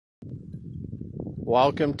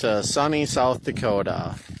Welcome to sunny South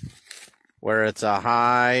Dakota, where it's a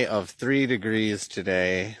high of 3 degrees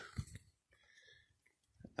today.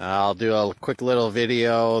 I'll do a quick little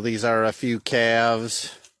video. These are a few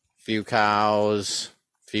calves, few cows,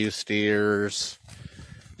 few steers,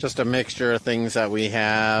 just a mixture of things that we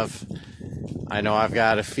have. I know I've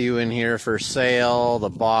got a few in here for sale. The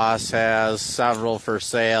boss has several for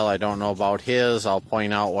sale. I don't know about his. I'll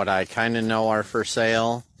point out what I kind of know are for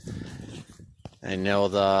sale. I know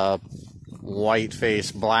the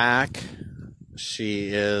white-faced black. She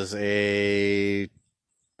is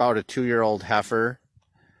about a 2-year-old heifer.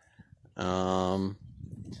 The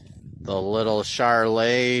little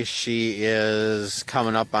Charlet, she is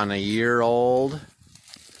coming up on a year old.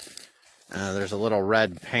 There's a little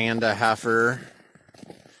red panda heifer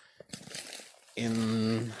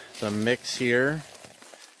in the mix here.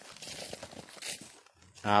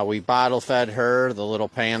 We bottle fed her, the little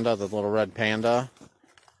panda, the little red panda.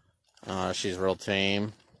 She's real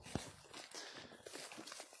tame.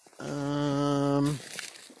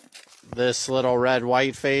 This little red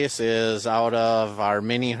white face is out of our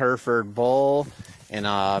mini Hereford bull and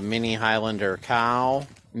a mini Highlander cow,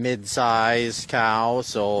 mid-sized cow,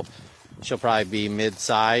 so she'll probably be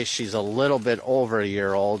mid-sized. She's a little bit over a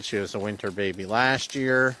year old. She was a winter baby last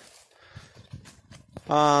year.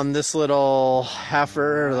 This little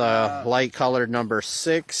heifer, the light colored number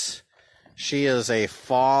 6, she is a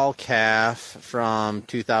fall calf from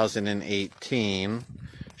 2018.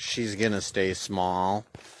 She's gonna stay small.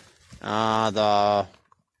 The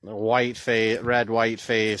red white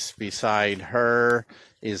face beside her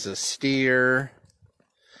is a steer.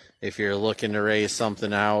 If you're looking to raise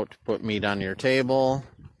something out, put meat on your table.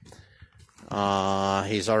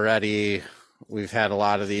 We've had a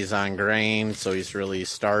lot of these on grain, so he's really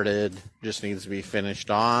started. Just needs to be finished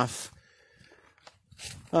off.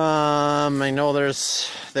 I know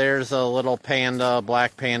there's a little panda,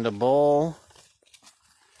 black panda bull.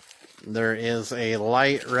 There is a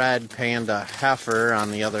light red panda heifer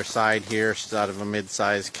on the other side here. She's out of a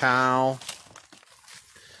mid-sized cow.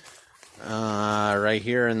 Right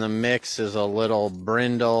here in the mix is a little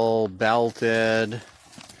brindle belted.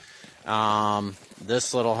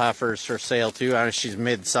 This little heifer's for sale too. She's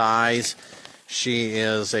mid-size. She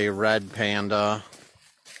is a red panda.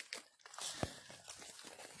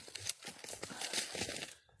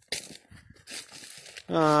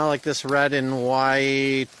 Like this red and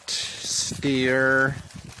white steer.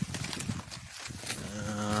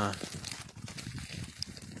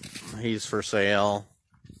 He's for sale.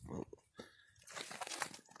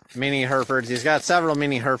 Mini Herefords. He's got several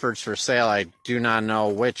mini Herefords for sale. I do not know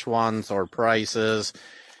which ones or prices.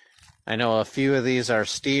 I know a few of these are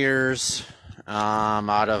steers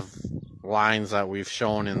out of lines that we've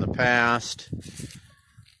shown in the past.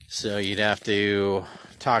 So you'd have to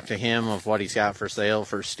talk to him of what he's got for sale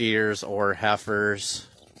for steers or heifers.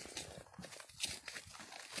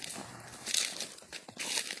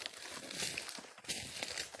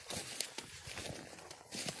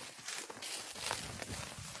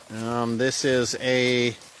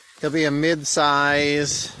 He'll be a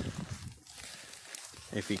mid-size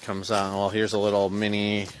if he comes out. Well, here's a little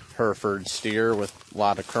mini Hereford steer with a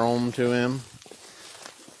lot of chrome to him.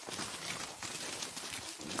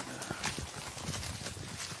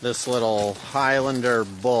 This little Highlander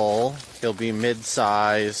bull, he'll be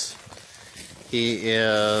mid-size. He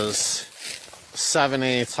is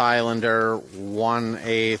 7/8 Highlander,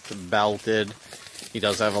 1/8 belted. He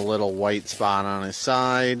does have a little white spot on his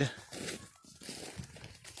side.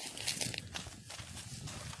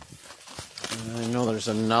 I know there's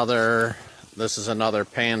this is another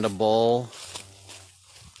panda bull.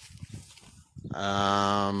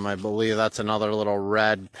 I believe that's another little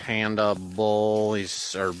red panda bull.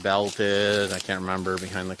 He's belted. I can't remember,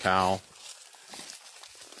 behind the cow.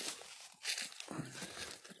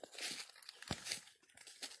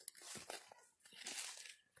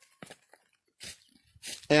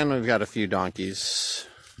 And we've got a few donkeys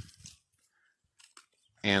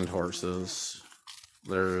and horses.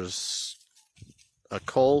 There's a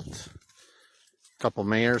colt, a couple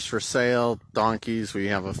mares for sale, donkeys. We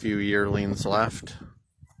have a few yearlings left.